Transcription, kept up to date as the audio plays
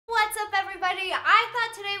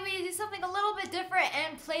today we do something a little bit different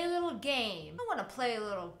and play a little game. I want to play a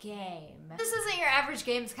little game. This isn't your average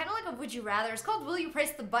game. It's kind of like a would you rather. It's called Will You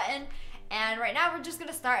Press the Button? And right now we're just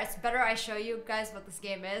gonna start. It's better I show you guys what this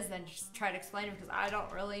game is than just try to explain it because I don't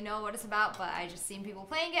really know what it's about, but I just seen people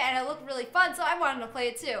playing it and it looked really fun, so I wanted to play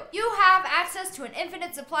it too. You have access to an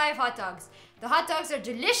infinite supply of hot dogs. The hot dogs are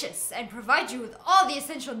delicious and provide you with all the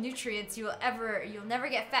essential nutrients you'll never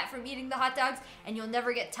get fat from eating the hot dogs, and you'll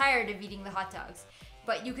never get tired of eating the hot dogs.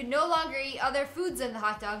 But you can no longer eat other foods than the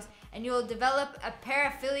hot dogs, and you'll develop a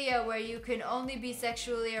paraphilia where you can only be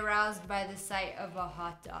sexually aroused by the sight of a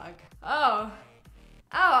hot dog. I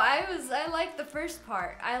like the first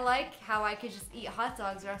part. I like how I could just eat hot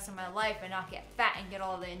dogs the rest of my life and not get fat and get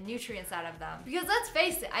all the nutrients out of them. Because let's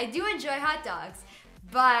face it, I do enjoy hot dogs,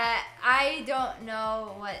 but I don't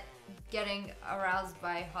know what getting aroused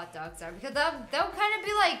by hot dogs are, because that would kind of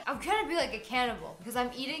be like, I'm kind of be like a cannibal because I'm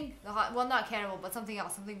eating the well, not cannibal, but something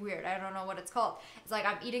else, something weird. I don't know what it's called. It's like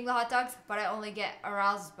I'm eating the hot dogs, but I only get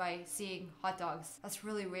aroused by seeing hot dogs. That's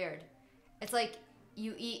really weird. It's like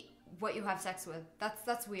you eat what you have sex with.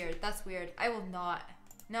 That's weird. That's weird. I will not.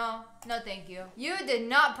 No, thank you. You did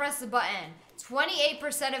not press the button.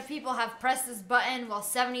 28% of people have pressed this button while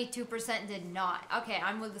 72% did not. Okay,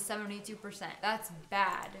 I'm with the 72%. That's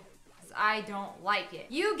bad. I don't like it.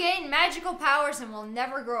 You gain magical powers and will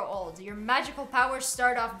never grow old. Your magical powers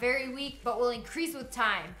start off very weak but will increase with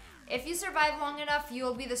time. If you survive long enough, you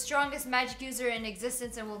will be the strongest magic user in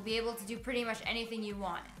existence and will be able to do pretty much anything you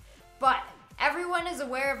want. But everyone is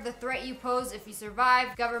aware of the threat you pose if you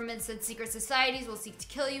survive. Governments and secret societies will seek to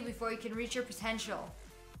kill you before you can reach your potential.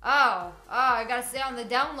 I gotta stay on the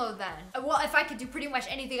down low then. Well, if I could do pretty much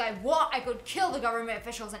anything I want, I could kill the government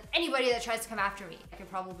officials and anybody that tries to come after me. I could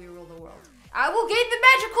probably rule the world. I will gain the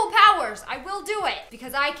magical powers. I will do it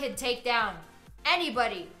because I can take down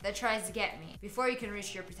anybody that tries to get me before you can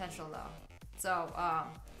reach your potential though. So,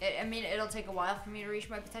 I mean, it'll take a while for me to reach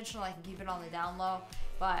my potential. I can keep it on the down low,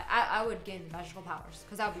 but I would gain the magical powers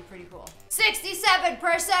because that would be pretty cool.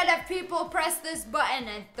 67% of people pressed this button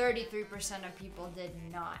and 33% of people did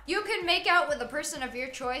not. You can make out with a person of your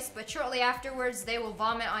choice, but shortly afterwards, they will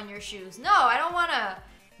vomit on your shoes. No, I don't want to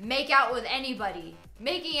make out with anybody.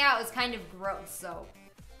 Making out is kind of gross, so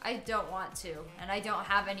I don't want to. And I don't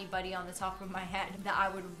have anybody on the top of my head that I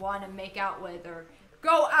would want to make out with or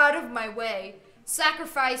go out of my way.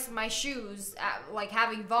 Sacrifice my shoes, like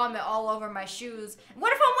having vomit all over my shoes.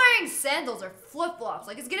 What if I'm wearing sandals or flip-flops?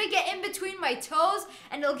 Like, it's gonna get in between my toes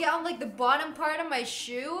and it'll get on like the bottom part of my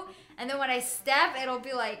shoe, and then when I step, it'll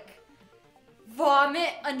be like vomit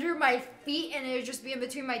under my feet and it'll just be in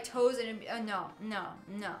between my toes and it'll be,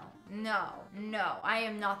 no, I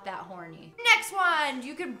am not that horny. Next one,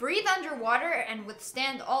 you can breathe underwater and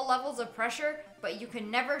withstand all levels of pressure, but you can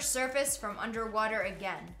never surface from underwater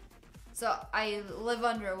again. So I live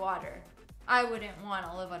underwater. I wouldn't want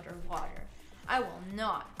to live underwater. I will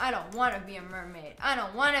not. I don't want to be a mermaid. I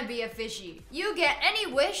don't want to be a fishy. You get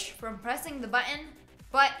any wish from pressing the button,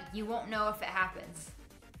 but you won't know if it happens.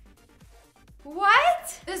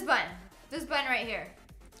 What? This button right here.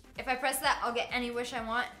 If I press that, I'll get any wish I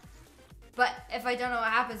want. But if I don't know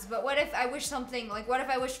what happens, but what if I wish something, like what if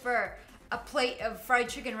I wish for a plate of fried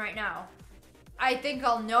chicken right now? I think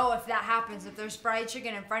I'll know if that happens, if there's fried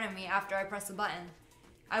chicken in front of me after I press the button.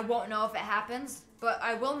 I won't know if it happens, but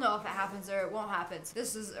I will know if it happens or it won't happen.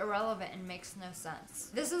 This is irrelevant and makes no sense.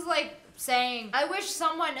 This is like saying, I wish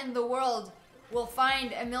someone in the world will find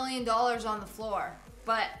 $1 million on the floor,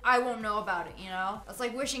 but I won't know about it, you know? It's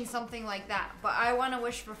like wishing something like that, but I want to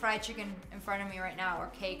wish for fried chicken in front of me right now, or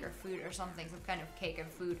cake or food or something, some kind of cake and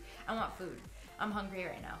food. I want food. I'm hungry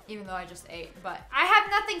right now, even though I just ate, but I have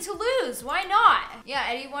nothing to lose. Why not?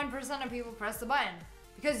 Yeah, 81% of people press the button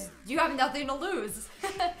because you have nothing to lose.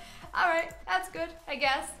 All right, that's good, I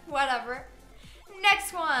guess, whatever.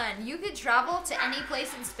 Next one, you could travel to any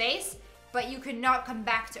place in space, but you could not come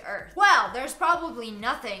back to Earth. Well, there's probably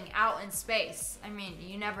nothing out in space. I mean,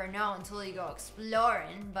 you never know until you go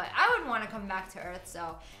exploring, but I would want to come back to Earth,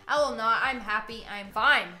 so I will not. I'm happy, I'm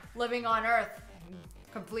fine living on Earth.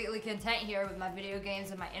 Completely content here with my video games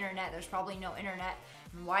and my internet. There's probably no internet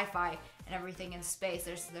and Wi-Fi and everything in space.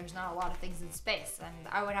 There's not a lot of things in space, and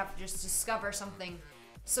I would have to just discover something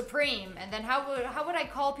supreme. And then how would I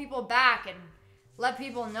call people back and let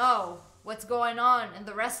people know what's going on in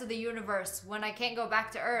the rest of the universe when I can't go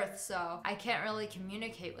back to Earth? So I can't really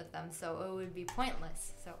communicate with them, so it would be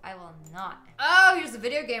pointless. So I will not. Oh, here's the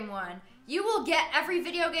video game one. You will get every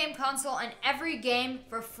video game console and every game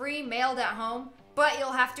for free mailed at home, but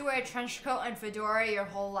you'll have to wear a trench coat and fedora your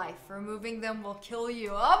whole life. Removing them will kill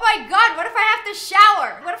you. Oh my god, what if I have to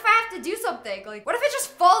shower? What if I have have to do something? Like, what if it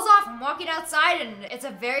just falls off? I'm walking outside and it's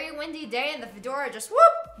a very windy day and the fedora just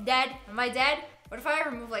whoop, dead. Am I dead? What if I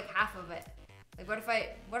remove like half of it? Like, what if I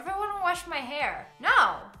want to wash my hair?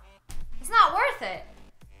 No, it's not worth it.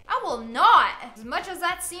 I will not. As much as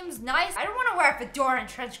that seems nice, I don't want to wear a fedora and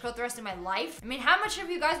trench coat the rest of my life. I mean, how much of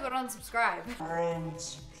you guys would unsubscribe?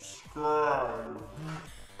 Unsubscribe.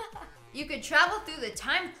 You could travel through the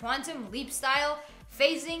time quantum leap style,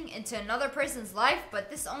 phasing into another person's life, but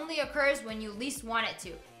this only occurs when you least want it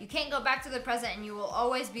to. You can't go back to the present and you will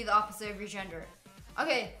always be the opposite of your gender.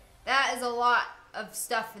 Okay, that is a lot of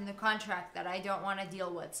stuff in the contract that I don't want to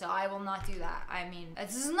deal with, so I will not do that. I mean,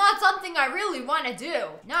 this is not something I really want to do.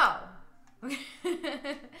 No.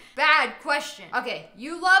 Bad question. Okay,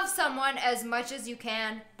 you love someone as much as you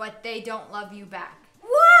can, but they don't love you back.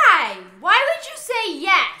 Why? Why would you say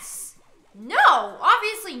yes? No,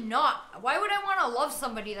 obviously not. Why would I want to love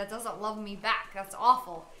somebody that doesn't love me back? That's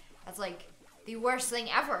awful. That's like the worst thing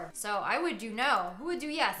ever. So I would do no. Who would do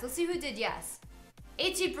yes? Let's see who did yes.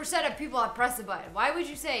 18% of people have pressed the button. Why would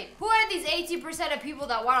you say, who are these 18% of people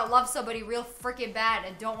that want to love somebody real freaking bad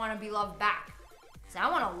and don't want to be loved back? So I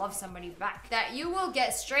want to love somebody back. That you will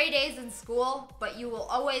get straight A's in school, but you will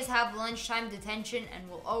always have lunchtime detention and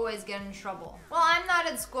will always get in trouble. Well, I'm not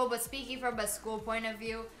in school, but speaking from a school point of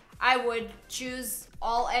view, I would choose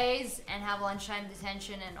all A's and have lunchtime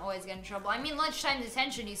detention and always get in trouble. I mean, lunchtime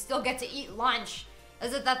detention, you still get to eat lunch.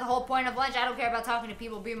 Isn't that the whole point of lunch? I don't care about talking to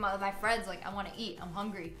people, being with my friends. Like, I want to eat. I'm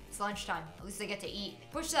hungry. It's lunchtime. At least I get to eat.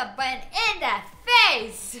 Push that button in the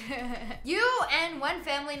face. You and one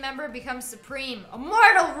family member become supreme,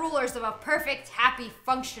 immortal rulers of a perfect, happy,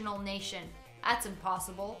 functional nation. That's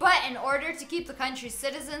impossible. But in order to keep the country's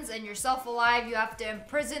citizens and yourself alive, you have to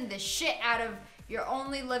imprison the shit out of your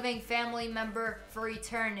only living family member for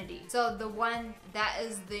eternity. So the one that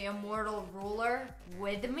is the immortal ruler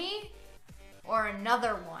with me? Or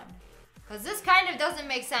another one? Because this kind of doesn't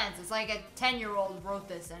make sense. It's like a 10-year-old wrote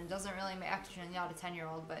this and it doesn't really make, actually not a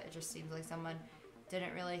 10-year-old, but it just seems like someone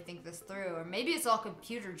didn't really think this through. Or maybe it's all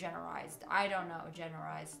computer generized. I don't know.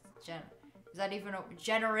 Generized. Is that even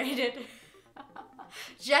generated?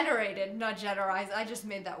 Generated, not generized. I just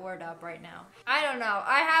made that word up right now. I don't know.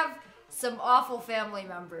 I have some awful family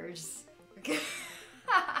members.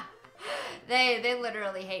 They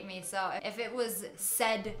literally hate me. So if it was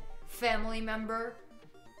said family member,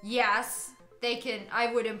 yes, I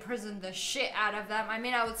would imprison the shit out of them. I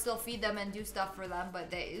mean, I would still feed them and do stuff for them, but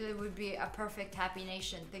it would be a perfect happy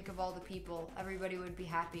nation. Think of all the people. Everybody would be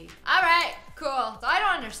happy. All right, cool. So I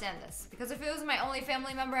don't understand this, because if it was my only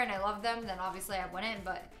family member and I loved them, then obviously I wouldn't,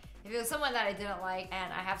 but if it was someone that I didn't like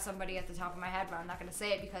and I have somebody at the top of my head, but I'm not gonna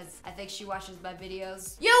say it because I think she watches my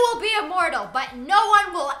videos. You will be immortal, but no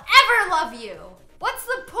one will ever love you. What's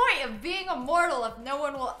the point of being immortal if no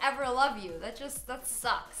one will ever love you? That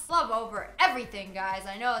sucks. Love over everything, guys.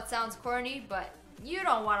 I know it sounds corny, but you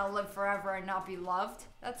don't want to live forever and not be loved.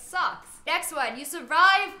 That sucks. Next one, you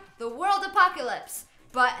survive the world apocalypse,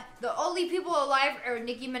 but the only people alive are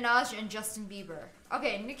Nicki Minaj and Justin Bieber.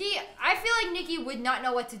 Okay, Nicki, I feel like Nicki would not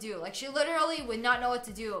know what to do. Like, she literally would not know what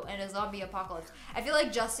to do in a zombie apocalypse. I feel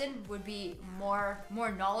like Justin would be more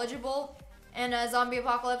knowledgeable in a zombie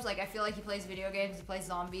apocalypse. Like, I feel like he plays video games, he plays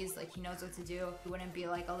zombies, like, he knows what to do. He wouldn't be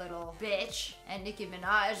like a little bitch. And Nicki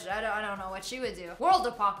Minaj, I don't know what she would do. World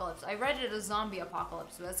apocalypse, I read it as zombie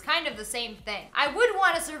apocalypse, but it's kind of the same thing. I would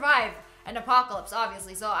want to survive an apocalypse,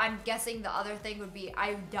 obviously, so I'm guessing the other thing would be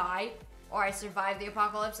I die, or I survive the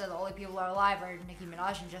apocalypse and the only people that are alive are Nicki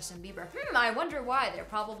Minaj and Justin Bieber. I wonder why. They're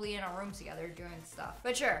probably in a room together doing stuff.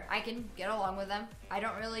 But sure, I can get along with them. I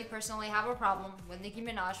don't really personally have a problem with Nicki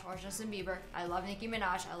Minaj or Justin Bieber. I love Nicki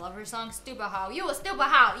Minaj. I love her song Stupid How. You a stupid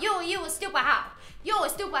how. You a stupid how. You a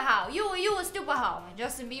stupid how. You a stupid how. And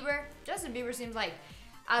Justin Bieber seems like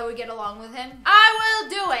I would get along with him. I will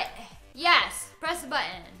do it. Yes, press the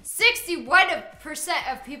button.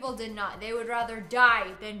 61% of people did not. They would rather die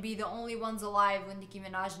than be the only ones alive with Nicki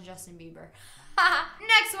Minaj and Justin Bieber.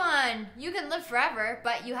 Next one. You can live forever,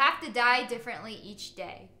 but you have to die differently each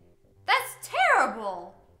day. That's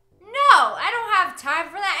terrible. No, I don't have time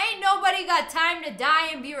for that. Ain't nobody got time to die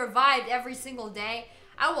and be revived every single day.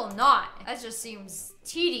 I will not. That just seems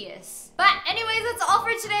tedious. But anyways, that's all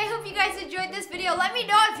for today. Hope you guys enjoyed this video. Let me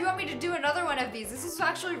know if you want me to do another one of these. This is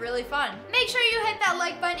actually really fun. Make sure you hit that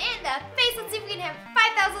like button in the face. Let's see if we can hit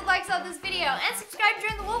 5,000 likes on this video. And subscribe to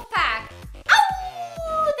join the wolf pack.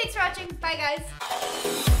 Ow! Thanks for watching. Bye, guys.